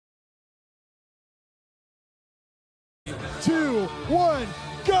2, 1,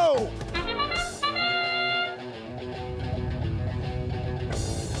 go!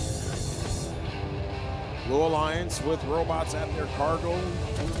 Blue Alliance with robots at their cargo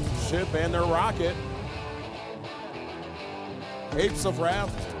ship and their rocket. Apes of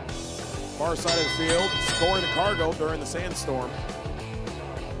Wrath, far side of the field, scoring the cargo during the sandstorm.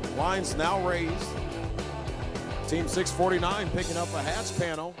 Lines now raised. Team 649 picking up a hatch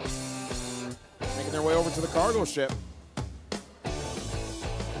panel, making their way over to the cargo ship.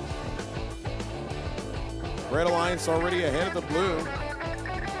 Red Alliance already ahead of the blue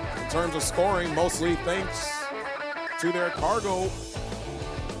in terms of scoring, mostly thanks to their cargo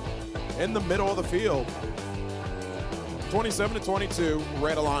in the middle of the field. 27-22,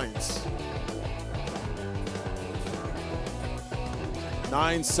 Red Alliance.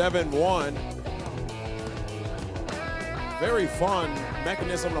 9-7-1. Very fun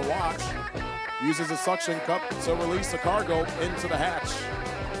mechanism to watch. Uses a suction cup to release the cargo into the hatch.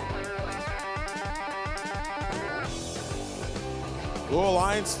 Blue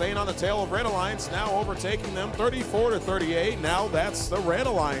Alliance staying on the tail of Red Alliance, now overtaking them 34-38. Now that's the Red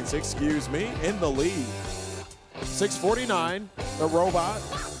Alliance, excuse me, in the lead. 649, the robot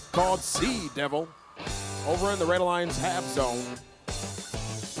called Sea Devil, over in the Red Alliance half zone.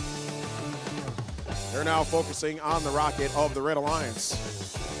 They're now focusing on the rocket of the Red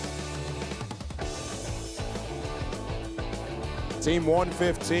Alliance. Team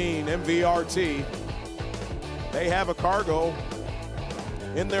 115, MVRT, they have a cargo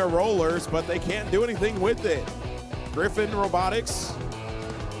in their rollers, but they can't do anything with it. Griffin Robotics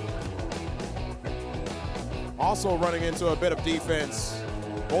also running into a bit of defense.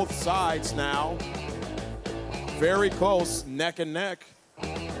 Both sides now very close, neck and neck.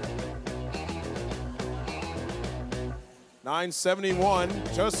 971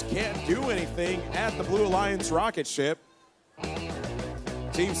 just can't do anything at the Blue Alliance rocket ship.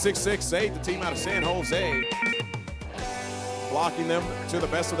 Team 668, the team out of San Jose, blocking them to the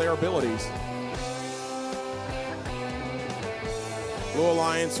best of their abilities. Blue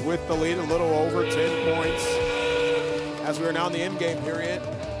Alliance with the lead, a little over 10 points as we are now in the in-game period.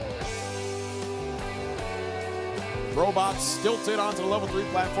 Robots stilted onto the level 3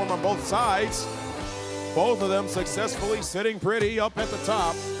 platform on both sides. Both of them successfully sitting pretty up at the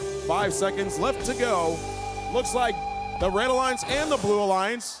top. 5 seconds left to go. Looks like the Red Alliance and the Blue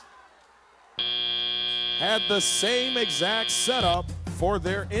Alliance had the same exact setup for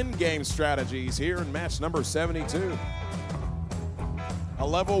their in-game strategies here in match number 72. A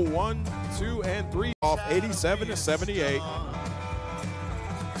level 1, 2, and 3 off 87-78.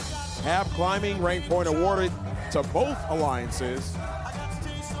 Half climbing rank point awarded to both alliances.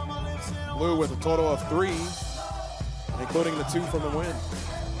 Blue with a total of 3, including the 2 from the win.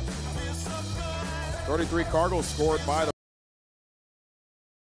 33 cargo scored by the